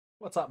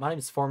What's up? My name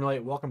is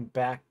Formulate. Welcome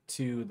back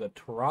to the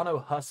Toronto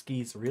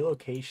Huskies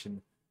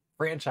Relocation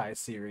franchise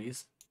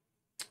series.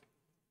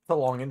 It's a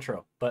long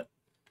intro, but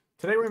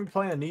today we're going to be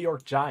playing the New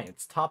York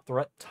Giants. Top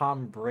threat,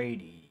 Tom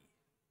Brady.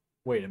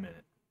 Wait a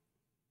minute.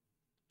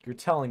 You're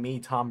telling me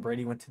Tom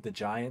Brady went to the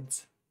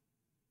Giants?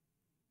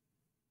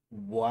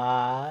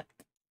 What?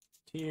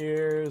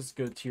 Tiers,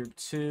 go tier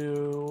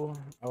 2.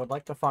 I would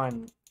like to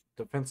find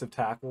defensive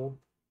tackle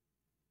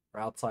or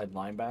outside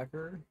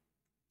linebacker.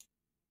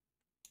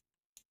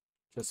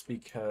 Just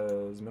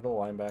because middle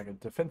linebacker,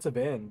 defensive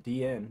end,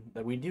 DN,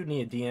 that we do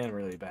need a DN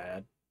really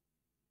bad.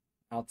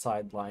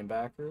 Outside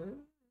linebacker.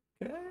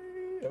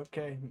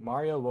 Okay.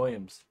 Mario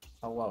Williams.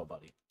 Hello,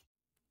 buddy.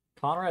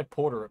 Conrad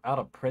Porter out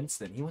of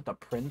Princeton. He went to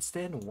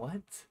Princeton?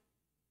 What?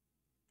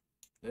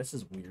 This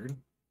is weird.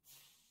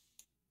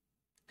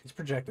 He's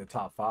projected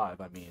top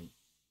 5. I mean,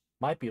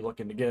 might be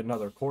looking to get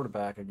another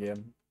quarterback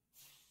again.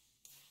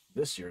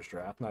 This year's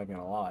draft, not even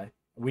gonna lie.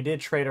 We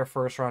did trade our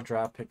first-round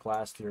draft pick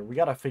last year. We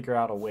got to figure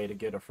out a way to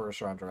get a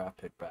first-round draft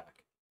pick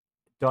back.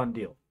 Done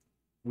deal.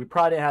 We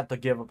probably didn't have to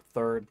give up a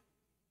third.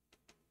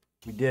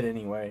 We did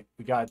anyway.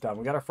 We got it done.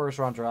 We got our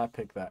first-round draft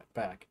pick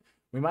back.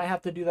 We might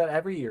have to do that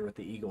every year with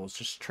the Eagles.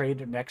 Just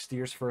trade next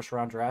year's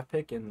first-round draft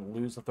pick and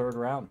lose the third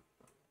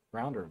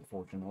rounder,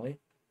 unfortunately.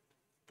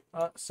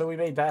 So we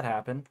made that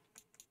happen.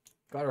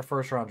 Got our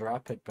first-round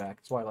draft pick back.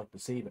 That's what I like to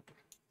see. But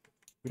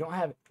we don't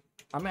have...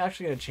 I'm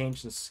actually going to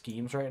change the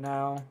schemes right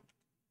now.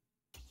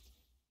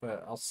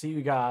 But I'll see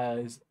you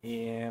guys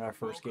in our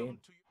first game.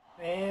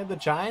 And the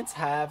Giants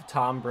have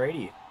Tom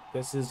Brady.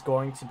 This is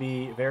going to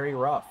be very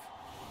rough.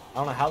 I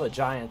don't know how the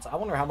Giants... I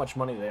wonder how much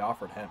money they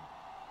offered him.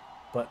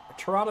 But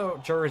Toronto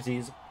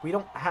jerseys, we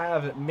don't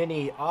have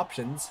many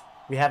options.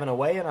 We have an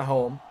away and a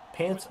home.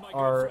 Pants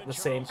are the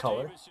same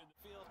color.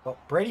 Well,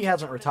 Brady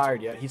hasn't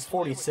retired yet. He's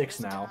 46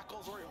 now.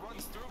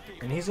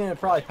 And he's going to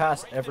probably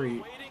pass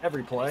every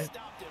play.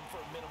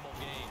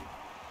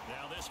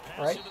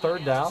 All right,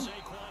 third down.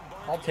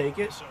 I'll take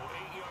it.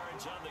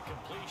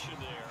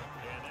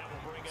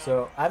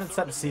 So, I haven't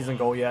set a season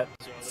goal yet.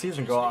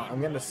 Season goal, I'm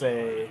going to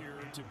say...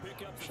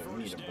 Actually,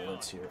 we need a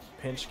blitz here.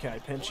 Pinch, can I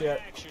pinch yet?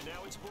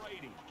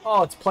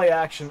 Oh, it's play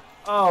action.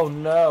 Oh,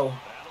 no.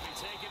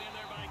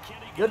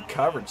 Good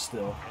coverage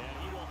still.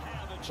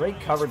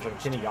 Great coverage on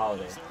Kenny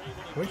Golladay.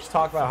 Can we just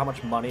talk about how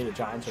much money the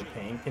Giants are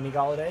paying Kenny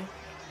Golladay?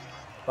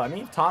 But, I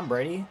mean, Tom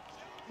Brady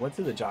went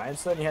to the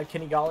Giants, then he had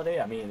Kenny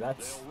Golladay. I mean,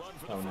 that's...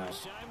 Oh, no.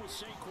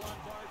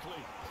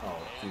 Oh,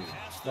 dude.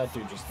 That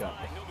dude just got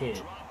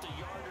hit.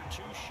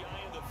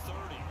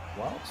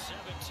 Well,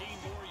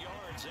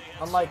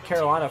 unlike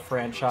Carolina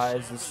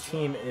franchise, this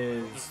team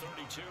is...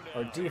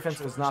 Our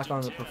defense is not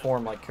going to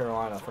perform like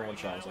Carolina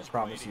franchise. I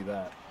promise you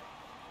that.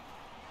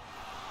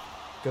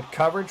 Good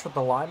coverage with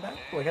the linebacker.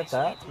 Look at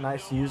that.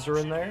 Nice user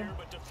in there.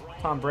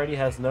 Tom Brady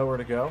has nowhere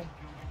to go.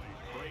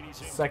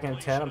 Second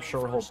and 10, I'm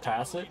sure he'll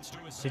pass it.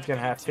 He's going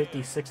to have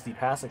 50, 60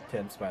 pass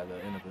attempts by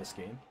the end of this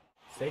game.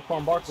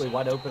 Saquon Barkley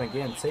wide open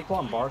again.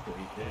 Saquon Barkley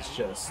is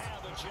just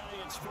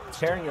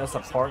tearing us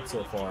apart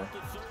so far.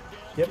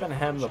 Giving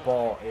him the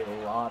ball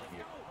a lot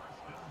here.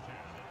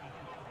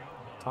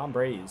 Tom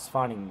Brady is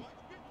finding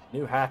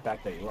new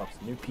halfback that he loves,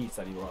 new piece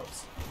that he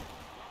loves.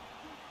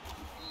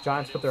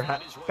 Giants put their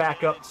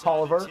back up.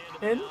 Tolliver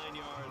in.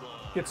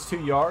 Gets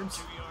 2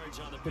 yards.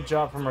 Good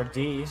job from our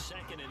D.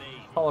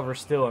 Tolliver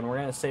still in. We're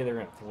going to say they're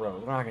going to throw.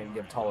 They're not going to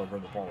give Tolliver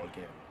the ball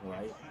again,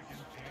 right?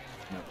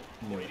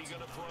 No, knew it.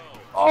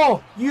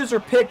 Oh, user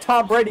pick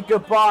Tom Brady.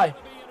 Goodbye.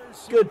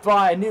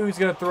 Goodbye. I knew he was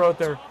going to throw it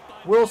there.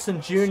 Wilson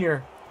Jr.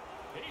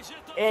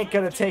 ain't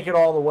going to take it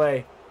all the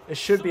way. It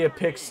should be a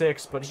pick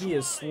 6, but he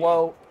is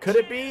slow. Could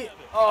it be?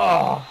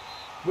 Oh,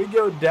 we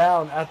go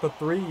down at the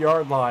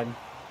 3-yard line.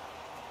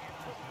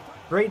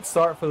 Great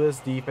start for this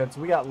defense.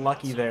 We got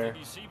lucky there.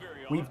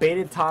 We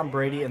baited Tom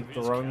Brady and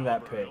thrown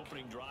that pick.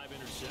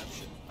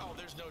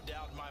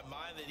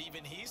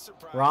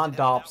 Ron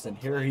Dobson,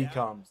 here he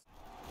comes.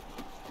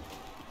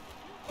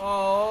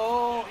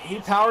 Oh, he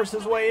powers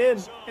his way in,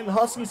 and the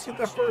Huskies get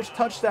their first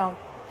touchdown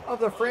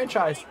of their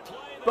franchise.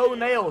 Bo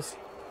Nails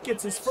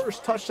gets his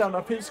first touchdown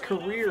of his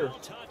career.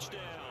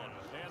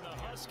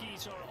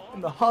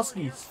 And the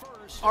Huskies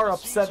are up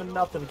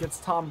 7-0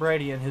 against Tom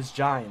Brady and his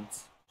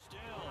Giants.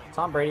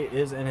 Tom Brady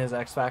is in his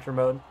X Factor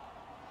mode.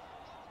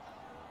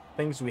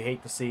 Things we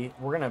hate to see.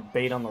 We're going to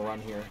bait on the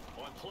run here.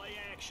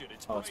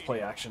 Oh, it's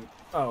play action.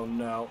 Oh,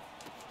 no.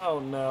 Oh,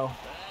 no.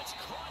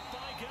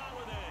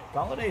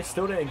 Golladay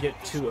still didn't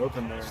get too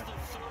open there.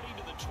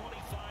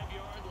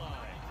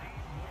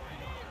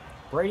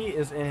 Brady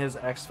is in his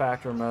X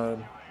Factor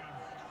mode.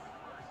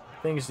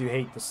 Things you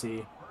hate to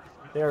see.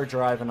 They are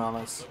driving on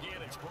us.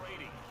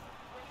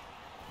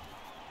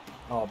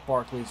 Oh,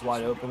 Barkley's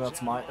wide open.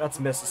 That's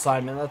missed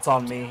assignment. That's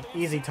on me.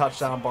 Easy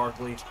touchdown,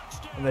 Barkley.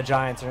 And the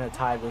Giants are going to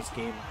tie this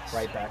game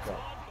right back up.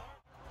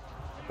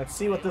 Let's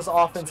see what this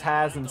offense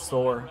has in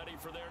store.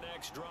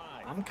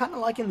 I'm kind of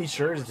liking these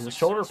jerseys. The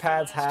shoulder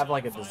pads have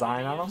like a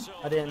design on them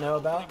I didn't know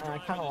about, and I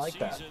kind of like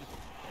that.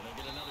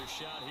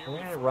 We're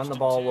going to run the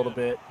ball a little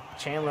bit.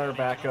 Chandler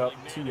back up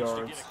 2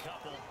 yards.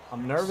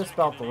 I'm nervous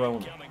about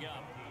throwing it.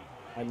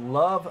 I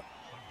love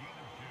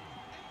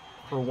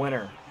for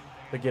Winter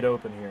to get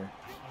open here.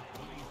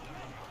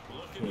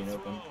 He ain't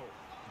open.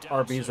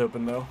 RB's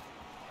open though.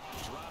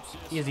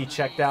 Easy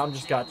check down,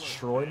 just got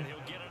destroyed.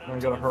 I'm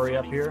gonna hurry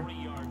up here.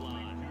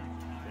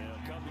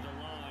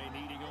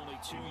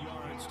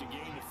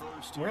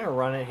 We're gonna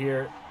run it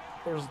here.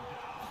 There's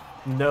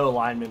no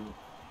lineman.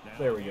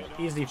 There we go.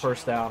 Easy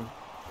first down.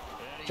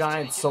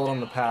 Giants sold on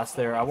the pass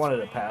there. I wanted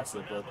to pass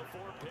it, but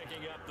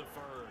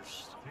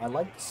I'd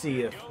like to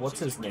see if what's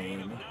his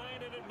name?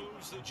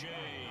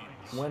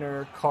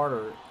 Winter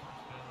Carter.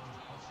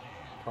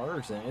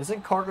 Carter's in.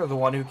 Isn't Carter the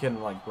one who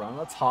can like run?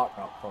 Let's hot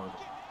route Carter.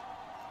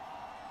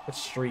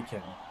 Let's streak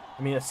him.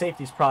 I mean, a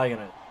safety's probably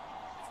gonna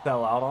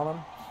fell out on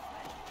him,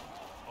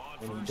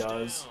 and he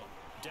does.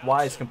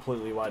 Y is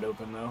completely wide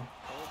open though.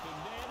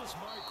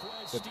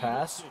 Good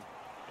pass.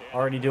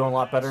 Already doing a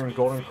lot better in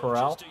Golden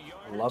Corral.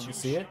 Love to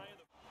see it.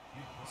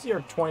 See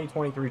our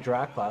 2023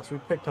 draft class. We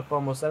picked up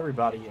almost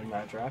everybody in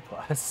that draft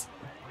class.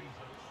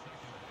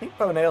 I think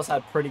Bo Nails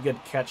had pretty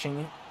good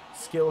catching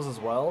skills as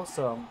well,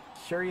 so I'm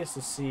curious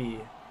to see.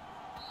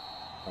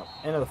 Oh,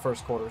 end of the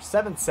first quarter.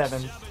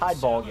 7-7,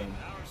 tied ball game.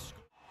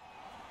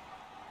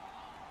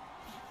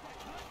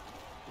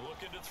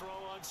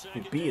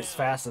 Dude, B is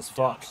fast as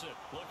fuck.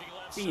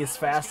 B is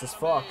fast as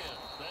fuck.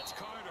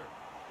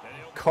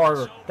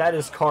 Carter. That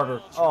is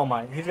Carter. Oh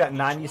my. He's got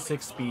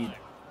 96 speed.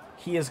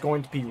 He is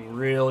going to be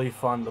really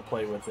fun to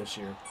play with this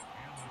year.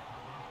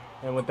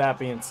 And with that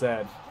being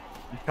said,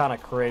 I'm kind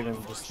of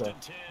craving just the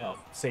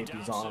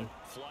safeties on him.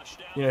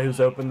 You know who's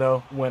open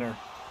though? Winner.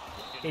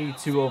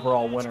 82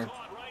 overall winner.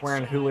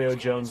 Wearing Julio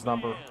Jones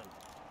number.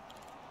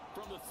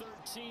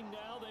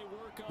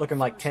 Looking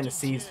like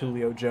Tennessee's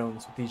Julio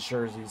Jones with these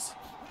jerseys.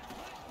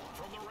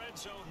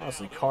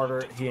 Honestly,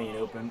 Carter, he ain't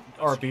open.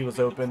 RB was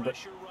open, but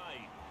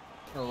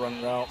gonna run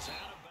it out.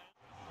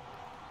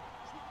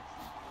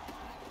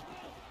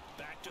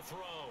 Back to throw.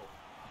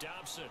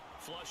 Dobson,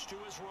 flush to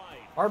his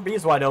right.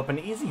 RB's wide open,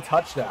 easy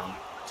touchdown.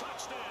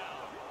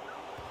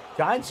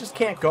 Giants just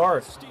can't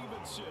guard.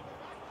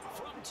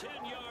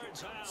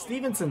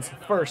 Stevenson's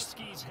first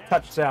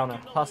touchdown in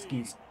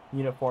Huskies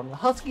uniform. The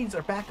Huskies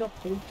are back up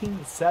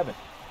 14-7.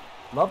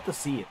 Love to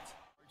see it.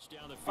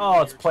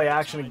 Oh, it's play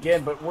action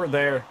again, but we're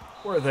there.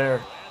 We're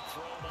there.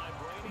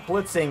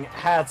 Blitzing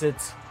has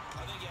its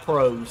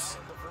pros.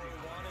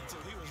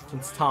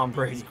 Since Tom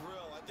Brady.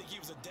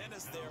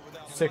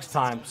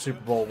 6-time Super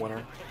Bowl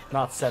winner.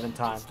 Not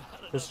 7-time.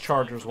 This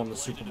Chargers won the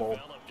Super Bowl.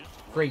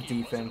 Great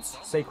defense.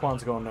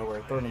 Saquon's going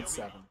nowhere. 3rd and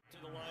 7.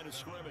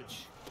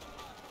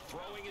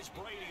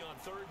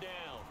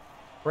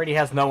 Brady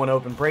has no one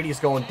open. Brady's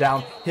going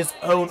down. His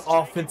own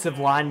offensive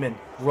lineman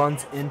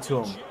runs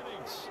into him.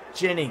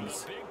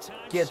 Jennings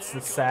gets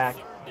the sack.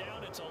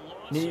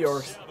 New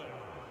York's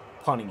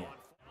punting it.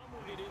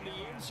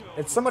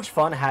 It's so much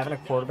fun having a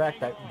quarterback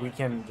that we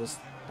can just...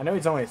 I know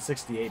he's only at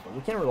 68, but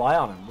we can rely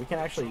on him. We can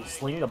actually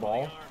sling the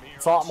ball.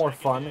 It's a lot more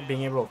fun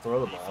being able to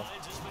throw the ball.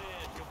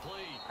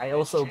 I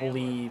also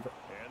believe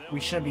we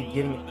shouldn't be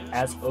getting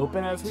as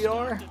open as we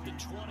are.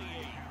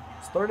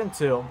 It's 3rd and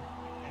 2.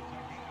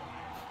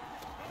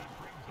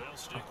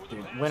 Oh,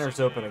 dude, Winter's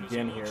open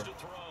again here.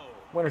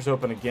 Winter's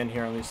open again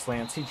here on these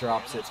slants. He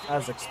drops it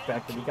as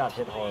expected. He got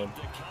hit hard.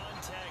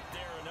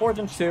 4th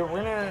and 2.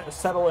 We're going to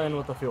settle in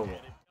with the field goal.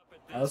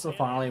 I also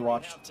finally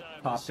watched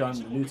Top Gun,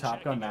 the new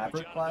Top Gun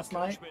Maverick last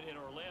night.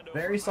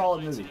 Very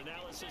solid movie.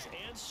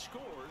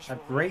 I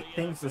have great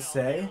things to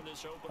say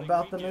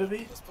about the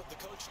movie.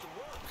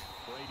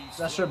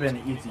 That should have been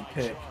an easy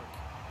pick.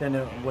 Didn't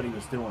know what he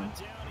was doing.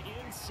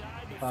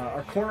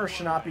 Our corner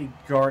should not be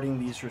guarding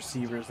these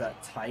receivers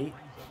that tight,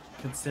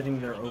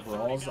 considering their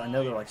overalls. I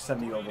know they're like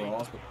 70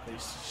 overalls, but they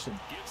should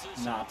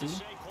not be.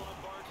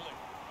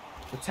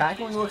 The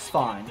tackling looks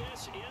fine.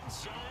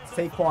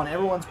 Saquon,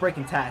 everyone's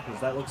breaking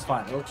tackles. That looks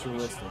fine. It looks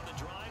realistic.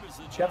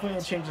 Definitely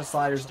going to change the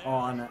sliders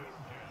on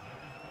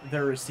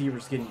their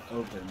receivers getting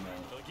open,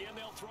 though.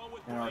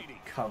 And our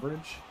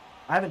coverage.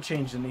 I haven't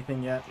changed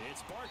anything yet.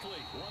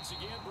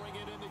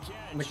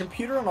 And the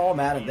computer on all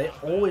Madden, they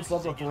always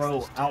love to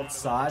throw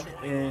outside,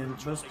 and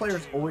those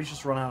players always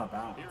just run out of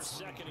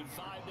bounds.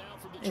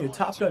 Anyway,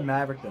 Top Gun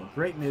Maverick, though.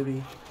 Great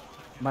movie.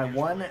 My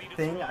one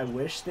thing I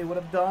wish they would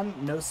have done,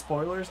 no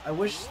spoilers, I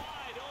wish...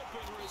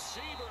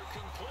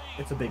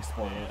 It's a big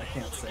spoiler, I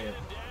can't say it.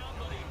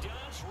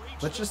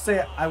 Let's just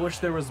say I wish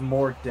there was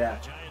more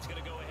death.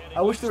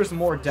 I wish there was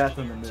more death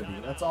in the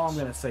movie. That's all I'm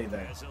going to say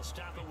there.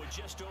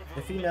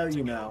 If you know,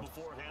 you know.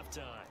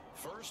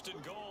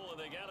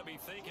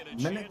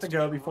 Minute to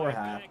go before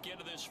half.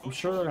 I'm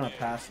sure they're going to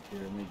pass it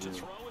here, and they do.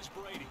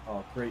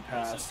 Oh, great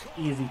pass.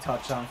 Easy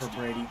touchdown for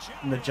Brady.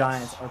 And the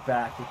Giants are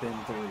back within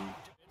 3.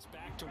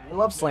 I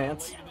love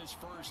slants.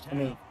 I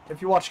mean,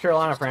 if you watch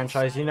Carolina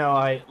franchise, you know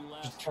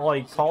all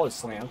I call is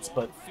slants,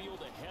 but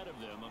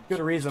good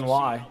reason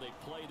why.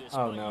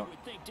 Oh no.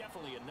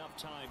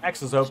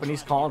 X is open,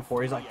 he's calling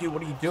for it. He's like, dude,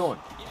 what are you doing?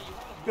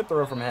 Good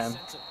throw from him.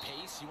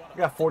 We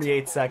got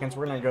 48 seconds.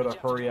 We're going to go to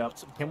hurry up.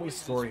 Can we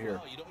score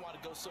here?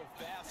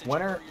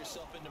 Winner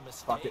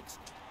Fuck it.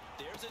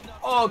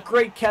 Oh,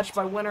 great catch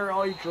by Winter.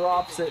 Oh, he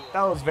drops it.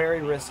 That was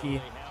very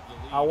risky.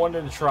 I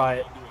wanted to try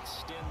it.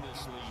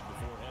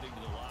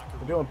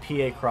 We're doing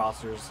PA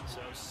crossers.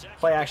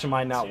 Play action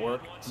might not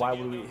work. Why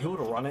would we? Who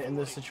would run it in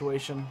this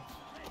situation?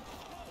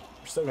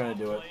 We're still gonna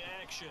do it.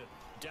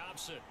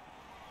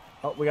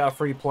 Oh, we got a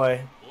free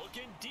play.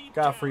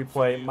 Got a free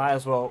play. Might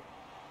as well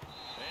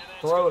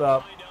throw it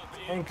up.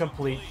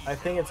 Incomplete. I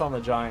think it's on the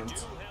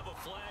Giants.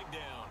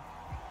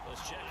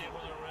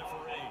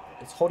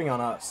 It's holding on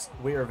us.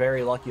 We are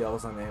very lucky that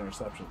was on the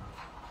interception.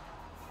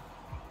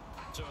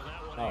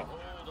 Oh.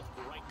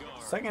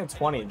 2nd and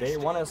 20. They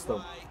want us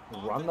to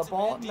run the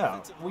ball?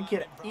 No. We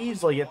could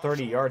easily get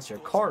 30 yards here.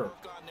 Carter.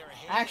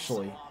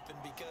 Actually,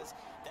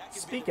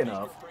 speaking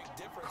of,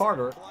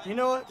 Carter, you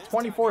know what?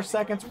 24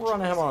 seconds. We're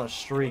running him on a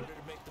streak.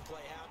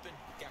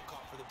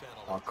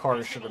 Oh,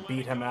 Carter should have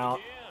beat him out.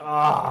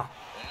 Ah.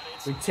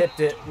 We tipped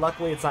it.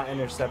 Luckily, it's not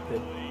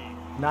intercepted.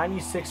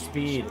 96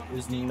 speed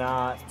is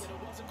not...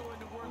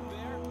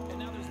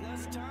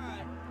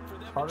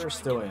 Carter's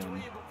still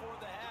in.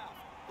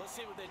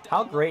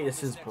 How great is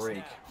his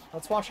break?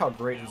 Let's watch how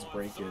great his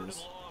break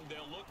is.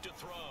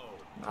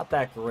 Not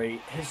that great.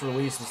 His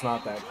release is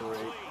not that great.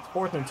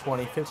 4th and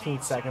 20,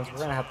 15 seconds. We're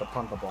going to have to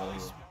punt the ball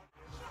here.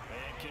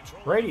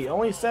 Brady,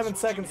 only 7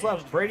 seconds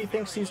left. Brady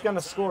thinks he's going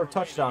to score a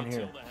touchdown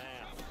here.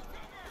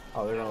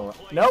 Oh, they're going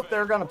to... Nope,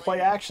 they're going to play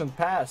action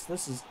pass.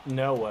 This is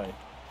no way.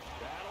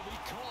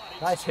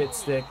 Nice hit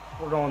stick.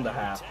 We're going to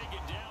half.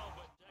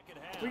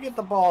 If we get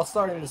the ball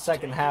starting the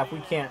 2nd half, we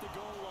can't...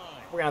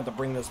 We're going to have to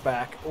bring this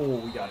back. Oh,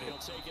 we got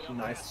hit.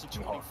 Nice.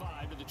 Oh.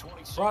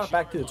 Brought it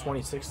back to the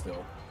 26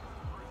 still.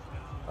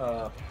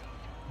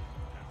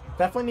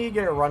 Definitely need to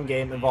get a run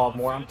game involved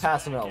more. I'm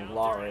passing it a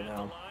lot right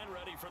now.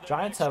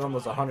 Giants have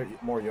almost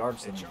 100 more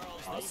yards than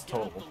us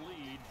total.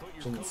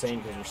 Which is insane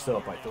because we're still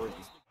up by 3.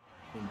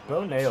 I mean,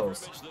 Bo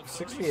Nails,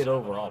 68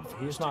 overall, but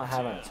he's not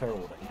having a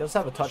terrible day. He does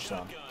have a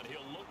touchdown.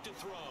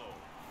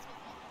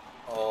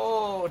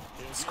 Oh,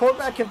 this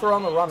quarterback can throw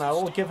on the run. I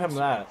will give him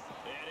that.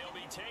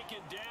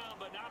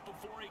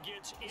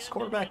 This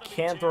quarterback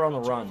can throw on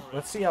the run.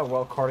 Let's see how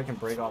well Carter can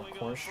break off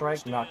corner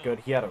strike. Not good.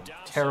 He had a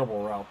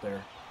terrible route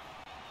there.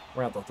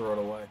 We're going to have to throw it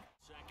away.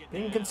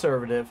 Being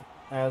conservative,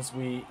 as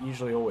we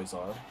usually always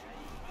are.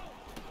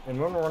 And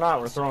when we're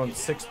not, we're throwing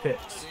 6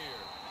 picks.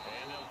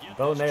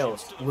 Bo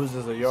Nails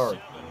loses a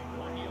yard.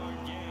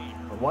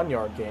 A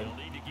 1-yard gain.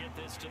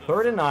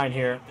 3rd and 9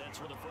 here.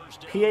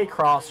 PA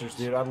crossers,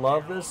 dude. I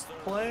love this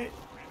play.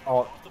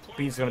 Oh,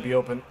 B's going to be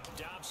open.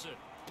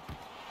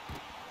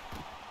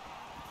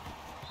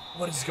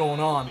 What is going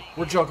on?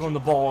 We're juggling the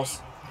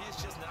balls.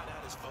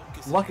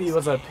 Lucky it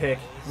was a pick.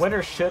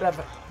 Winter should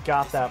have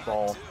got that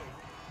ball.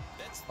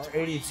 Our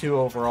 82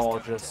 overall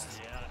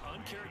just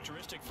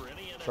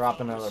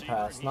dropping another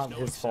pass. Not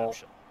his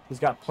fault. He's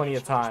got plenty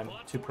of time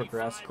to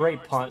progress.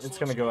 Great punt. It's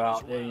going to go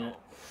out.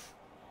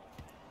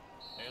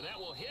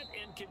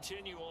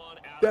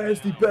 That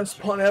is the best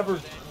punt ever.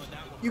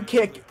 You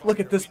can't... Look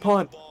at this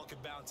punt.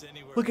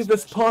 Look at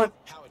this punt.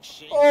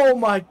 Oh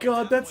my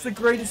god, that's the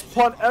greatest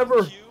punt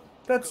ever.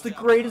 That's the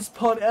greatest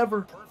punt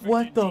ever.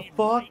 What the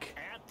fuck?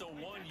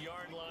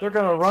 They're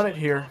going to run it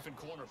here.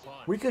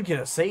 We could get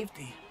a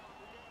safety.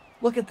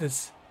 Look at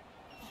this.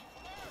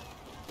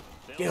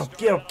 Get him,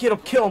 get him, get him,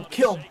 kill him,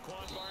 kill him.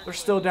 They're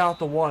still down at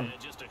the 1.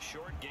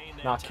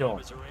 Not kill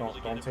him.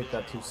 Don't take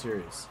that too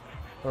serious.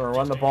 We're going to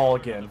run the ball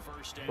again.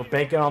 We're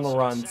banking on the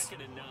runs.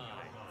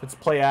 If it's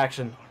play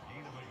action,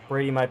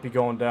 Brady might be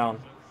going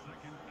down.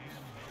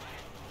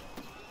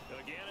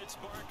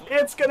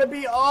 It's going to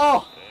be...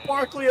 Oh!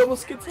 Barkley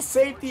almost gets a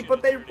safety,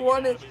 but they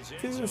run it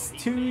to this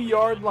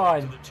 2-yard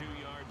line.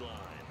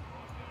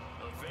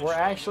 We're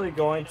actually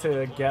going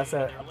to guess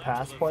at a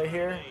pass play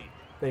here.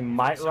 They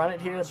might run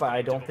it here, but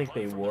I don't think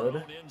they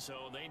would.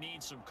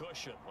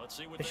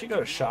 They should go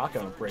to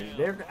shotgun with Brady.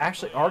 They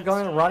actually are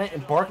going to run it,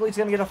 and Barkley's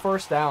going to get a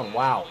 1st down.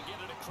 Wow.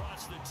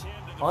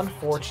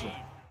 Unfortunate.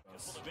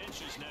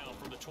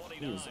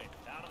 Jeez.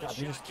 God,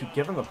 they just keep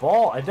giving the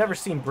ball. I've never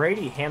seen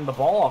Brady hand the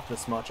ball off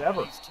this much,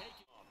 ever.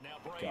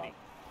 God.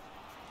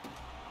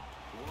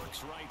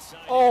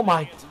 Oh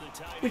my.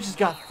 We just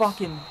got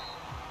fucking...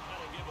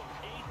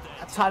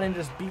 That tight end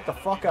just beat the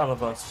fuck out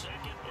of us.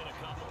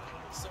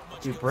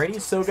 Dude,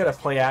 Brady's so good at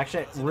play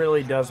action, it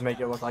really does make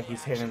it look like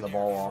he's hitting the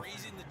ball off.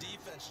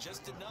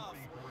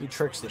 He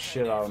tricks the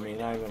shit out of me,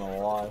 not even gonna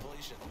lie.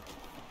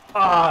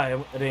 Ah,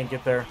 it didn't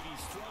get there.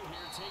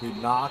 Dude,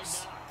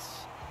 Knox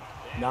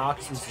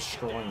is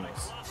destroying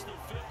us.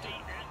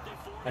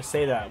 I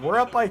say that. We're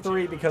up by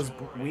 3 because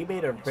we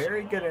made a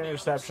very good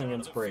interception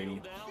against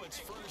Brady.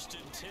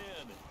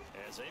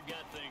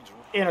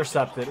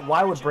 Intercepted.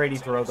 Why would Brady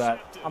throw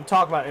that? I'm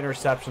talking about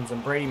interceptions,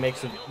 and Brady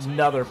makes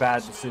another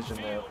bad decision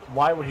there.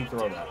 Why would he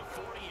throw that?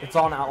 It's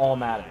on all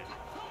Madden.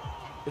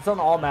 It's on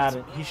all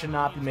Madden. He should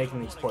not be making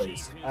these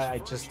plays. I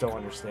just don't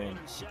understand.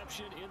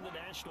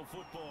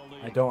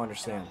 I don't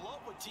understand.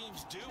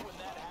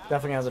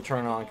 Definitely have to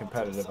turn on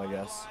competitive, I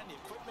guess.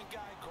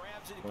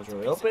 It was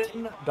really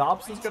open.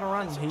 Dobson's going to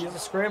run. He is a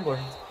scrambler.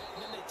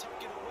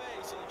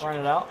 Run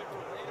it out.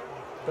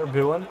 They're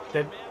booing.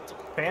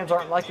 Fans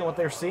aren't liking what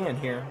they're seeing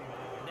here.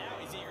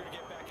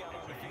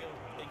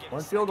 We're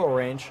in field goal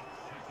range.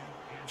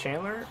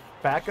 Chandler,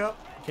 back up.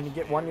 Can you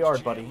get 1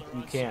 yard, buddy?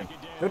 You can.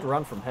 Good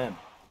run from him.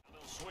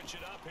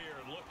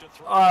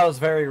 Oh, that was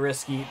very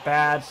risky.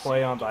 Bad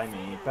play on by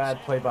me.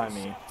 Bad play by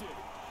me.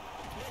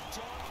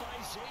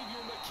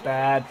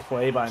 Bad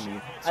play by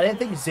me. I didn't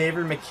think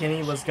Xavier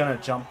McKinney was going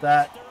to jump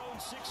that.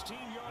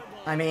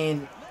 I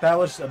mean, that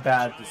was a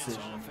bad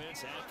decision.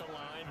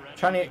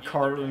 Trying to get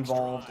Carter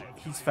involved.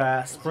 He's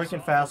fast.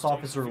 Breaking fast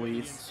off his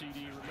release.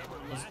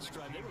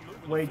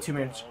 Way too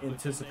much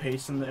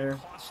anticipation there.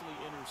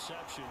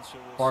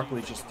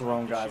 Barkley just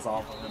throwing guys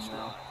off of him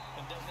now.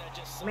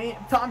 I mean,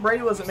 if Tom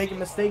Brady wasn't making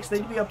mistakes,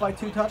 they'd be up by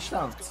 2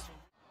 touchdowns.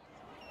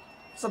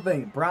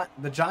 Something,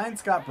 the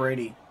Giants got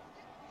Brady,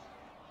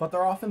 but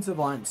their offensive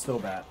line is still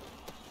bad.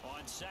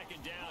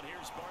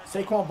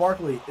 Saquon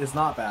Barkley is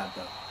not bad,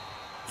 though.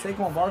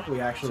 Saquon Barkley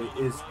actually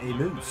is a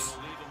moose.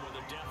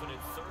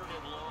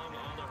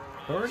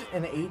 3rd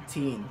and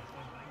 18.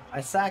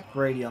 I sacked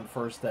Brady on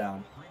 1st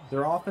down.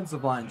 Their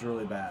offensive line's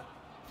really bad.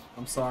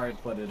 I'm sorry,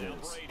 but it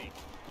is.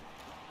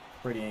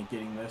 Brady ain't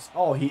getting this.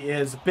 Oh, he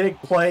is.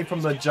 Big play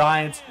from the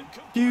Giants.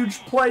 Huge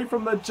play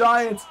from the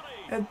Giants.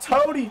 And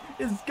Tony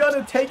is going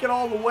to take it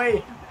all the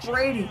way.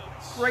 Brady,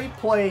 great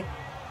play.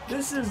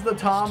 This is the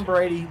Tom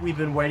Brady we've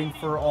been waiting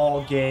for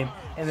all game.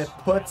 And it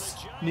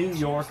puts New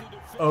York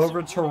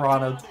over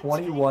Toronto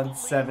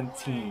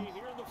 21-17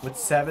 with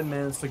 7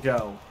 minutes to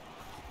go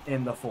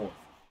in the 4th.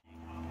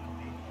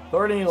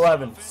 3rd and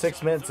 11,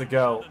 6 minutes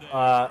ago.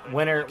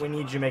 Winner, we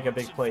need you to make a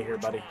big play here,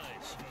 buddy.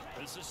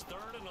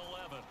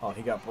 Oh,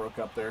 he got broke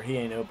up there. He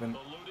ain't open.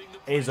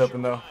 A's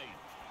open, though.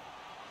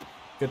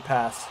 Good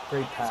pass.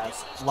 Great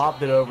pass.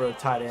 Lobbed it over the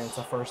tight end. It's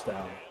a 1st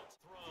down.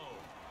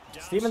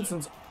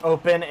 Stevenson's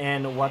open,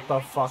 and what the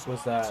fuck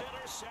was that?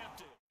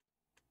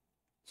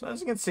 So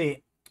as you can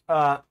see,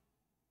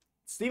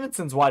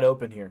 Stevenson's wide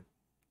open here.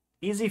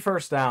 Easy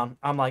 1st down.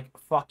 I'm like,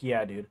 fuck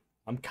yeah, dude.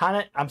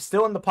 I'm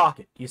still in the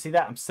pocket. You see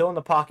that? I'm still in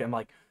the pocket. I'm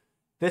like,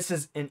 this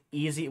is an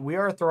easy, we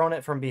are throwing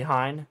it from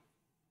behind.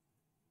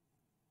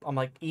 I'm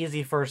like,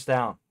 easy 1st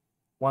down.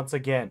 Once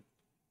again.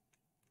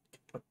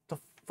 What the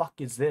fuck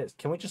is this?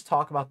 Can we just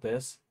talk about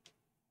this?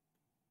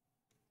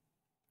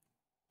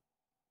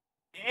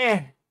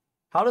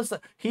 How does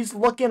that, he's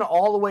looking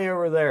all the way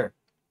over there.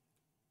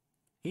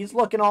 He's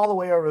looking all the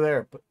way over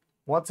there. But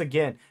once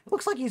again, it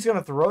looks like he's going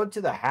to throw it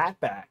to the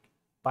halfback.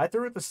 But I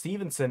threw it to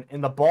Stevenson,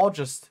 and the ball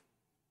just,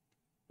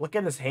 look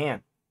at his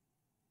hand.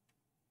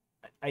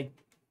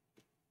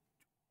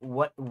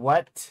 What?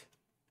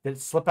 Did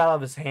it slip out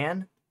of his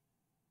hand?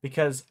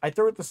 Because I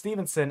threw it to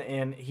Stevenson,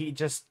 and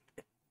he's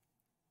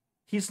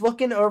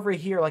looking over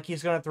here like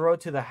he's going to throw it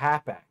to the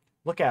halfback.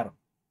 Look at him.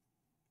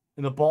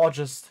 And the ball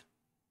just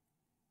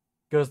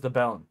goes to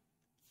Bellin.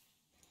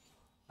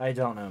 I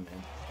don't know,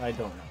 man. I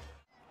don't know.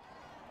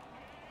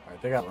 All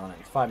right, they got running.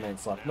 5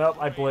 minutes left. Nope,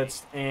 I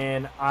blitzed,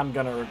 and I'm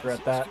going to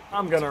regret that.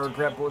 I'm going to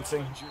regret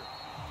blitzing.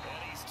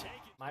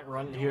 Might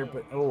run it here,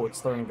 but oh, it's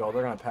 3rd and goal.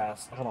 They're going to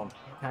pass. Hold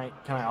on.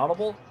 Can I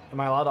audible?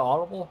 Am I allowed to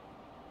audible?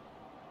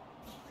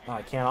 No,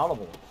 I can't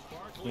audible.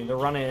 I mean, they're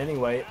running it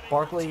anyway.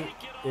 Barkley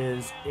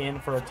is in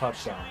for a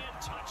touchdown.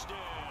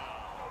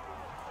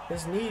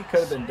 His knee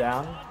could have been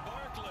down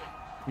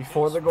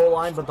before the goal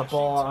line, but the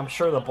ball, I'm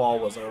sure the ball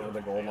was over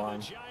the goal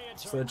line.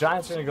 So the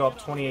Giants are going to go up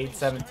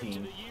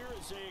 28-17.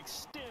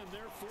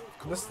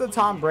 This is the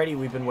Tom Brady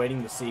we've been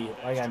waiting to see,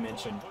 like I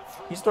mentioned.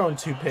 He's thrown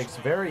 2 picks.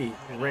 Very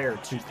rare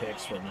 2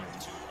 picks from him.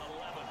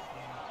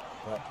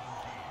 But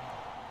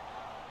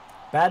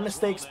bad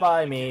mistakes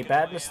by me.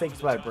 Bad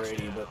mistakes by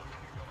Brady. But,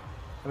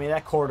 I mean,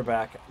 that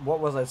quarterback, what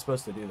was I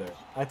supposed to do there?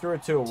 I threw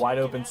it to a wide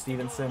open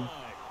Stevenson,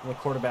 and the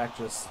quarterback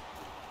just...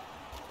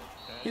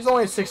 He's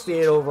only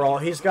 68 overall.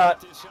 He's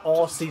got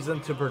all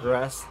season to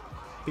progress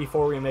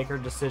before we make our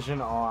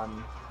decision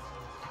on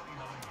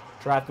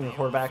drafting the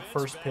quarterback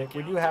 1st pick.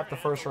 We do have the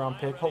 1st round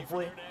pick,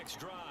 hopefully,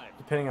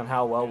 depending on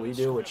how well we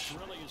do, which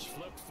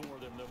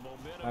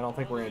I don't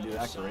think we're going to do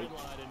that great.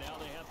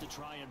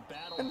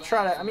 And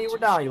try to, I mean, we're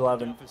down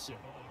 11.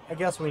 I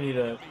guess we need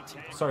to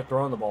start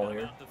throwing the ball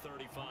here.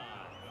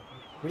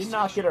 We did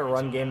not get our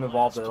run game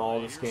involved at all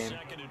this game,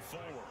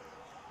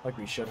 like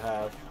we should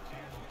have.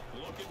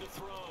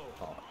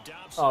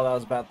 Oh, that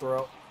was a bad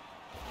throw.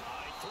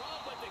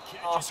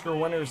 Oscar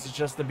Winters is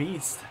just a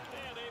beast.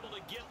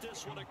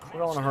 We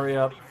don't want to hurry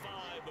up.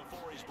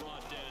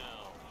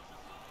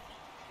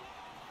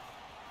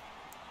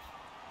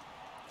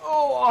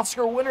 Oh,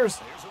 Oscar Winters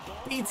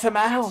beats him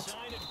out.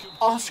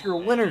 Oscar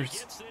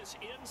Winters.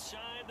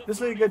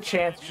 This is a good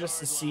chance just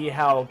to see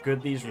how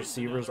good these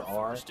receivers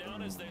are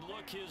and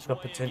the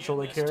potential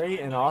they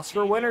carry. And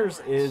Oscar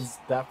Winters is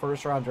that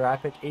 1st round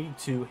draft pick,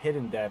 82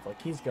 hidden depth.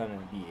 Like, he's going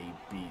to be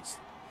a beast.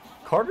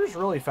 Carter's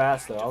really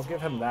fast, though. I'll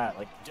give him that.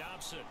 Like,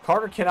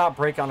 Carter cannot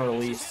break on a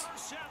release.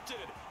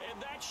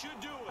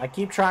 I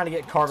keep trying to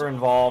get Carter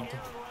involved.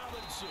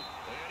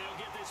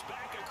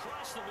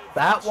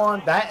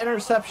 That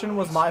interception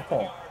was my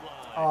fault.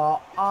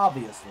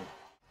 Obviously.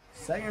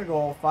 Second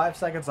goal, 5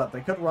 seconds left.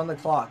 They could run the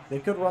clock. They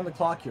could run the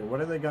clock here.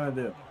 What are they going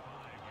to do?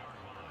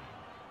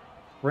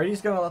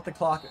 Brady's going to let the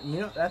clock...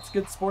 You know, that's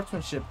good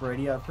sportsmanship,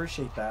 Brady. I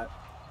appreciate that.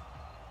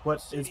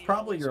 But it's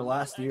probably your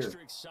last year.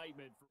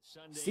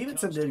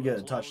 Stevenson did get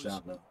a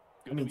touchdown, though.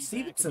 I mean,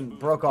 Stevenson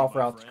broke off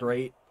routes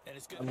great.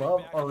 I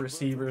love our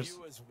receivers.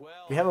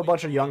 We have a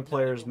bunch of young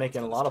players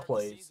making a lot of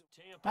plays.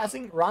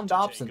 Passing, Ron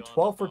Dobson,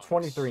 12 for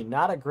 23.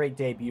 Not a great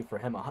debut for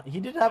him. He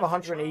did have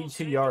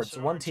 182 yards,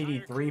 1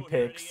 TD, 3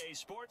 picks.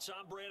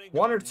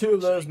 1 or 2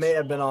 of those may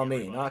have been on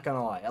me, not going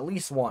to lie. At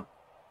least one.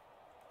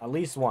 At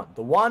least one.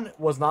 The one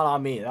was not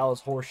on me. That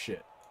was horse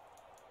shit.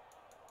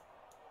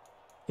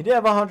 He did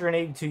have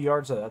 182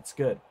 yards, though. That's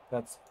good.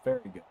 That's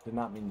very good. Did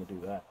not mean to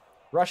do that.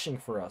 Rushing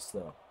for us,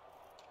 though.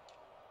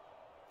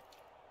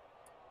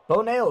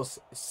 Bo Nails,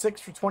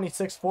 6 for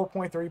 26,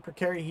 4.3 per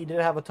carry. He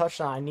did have a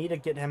touchdown. I need to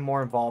get him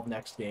more involved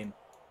next game.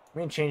 I'm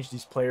going to change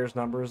these players'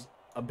 numbers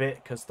a bit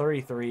because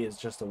 33 is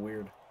just a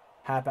weird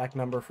halfback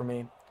number for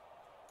me.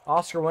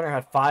 Oscar Winter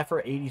had 5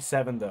 for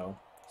 87, though.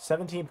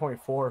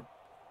 17.4.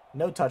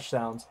 No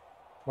touchdowns.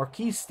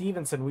 Marquise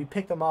Stevenson, we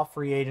picked him off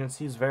free agents.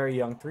 He's very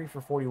young. 3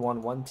 for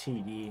 41, 1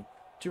 TD.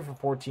 2 for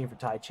 14 for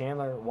Ty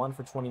Chandler. 1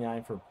 for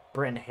 29 for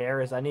Brent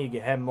Harris. I need to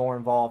get him more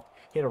involved.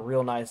 He had a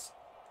real nice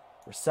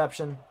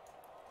reception.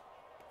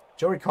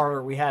 Joey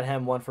Carter, we had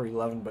him 1 for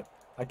 11, but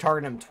I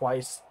targeted him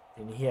twice,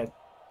 and he had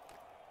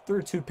 3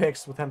 or 2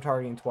 picks with him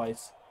targeting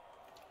twice.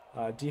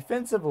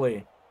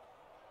 Defensively,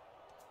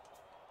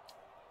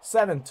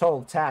 7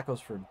 total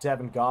tackles for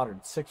Devin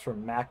Goddard, 6 for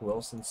Mac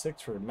Wilson,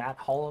 6 for Matt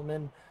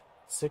Holloman,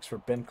 6 for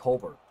Ben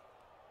Colbert.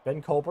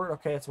 Ben Colbert,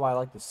 okay, that's what I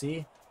like to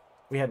see.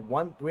 We had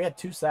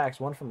 2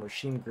 sacks, 1 from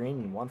Rasheem Green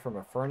and 1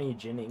 from Fernie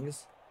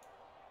Jennings.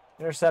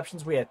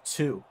 Interceptions, we had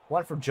 2.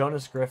 1 for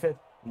Jonas Griffith,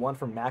 and 1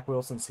 from Mac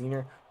Wilson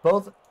Sr.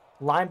 Both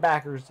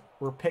linebackers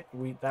were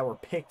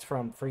picked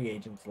from free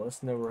agents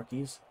list, no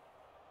rookies.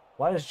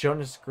 Why does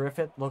Jonas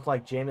Griffith look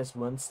like Jameis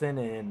Winston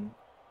and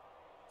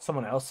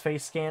someone else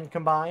face scan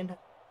combined?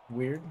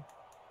 Weird.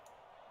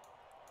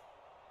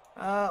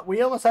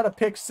 We almost had a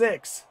pick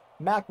 6.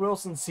 Mac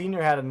Wilson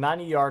Sr. had a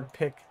 90-yard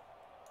pick.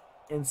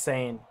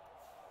 Insane.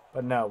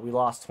 But no, we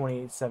lost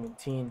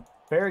 28-17.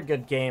 Very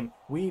good game.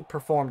 We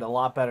performed a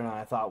lot better than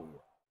I thought we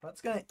would.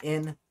 That's going to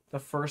end the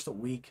first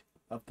week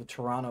of the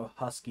Toronto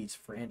Huskies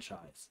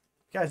franchise.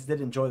 If you guys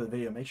did enjoy the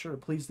video, make sure to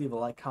please leave a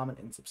like, comment,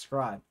 and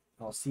subscribe.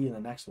 I'll see you in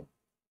the next one.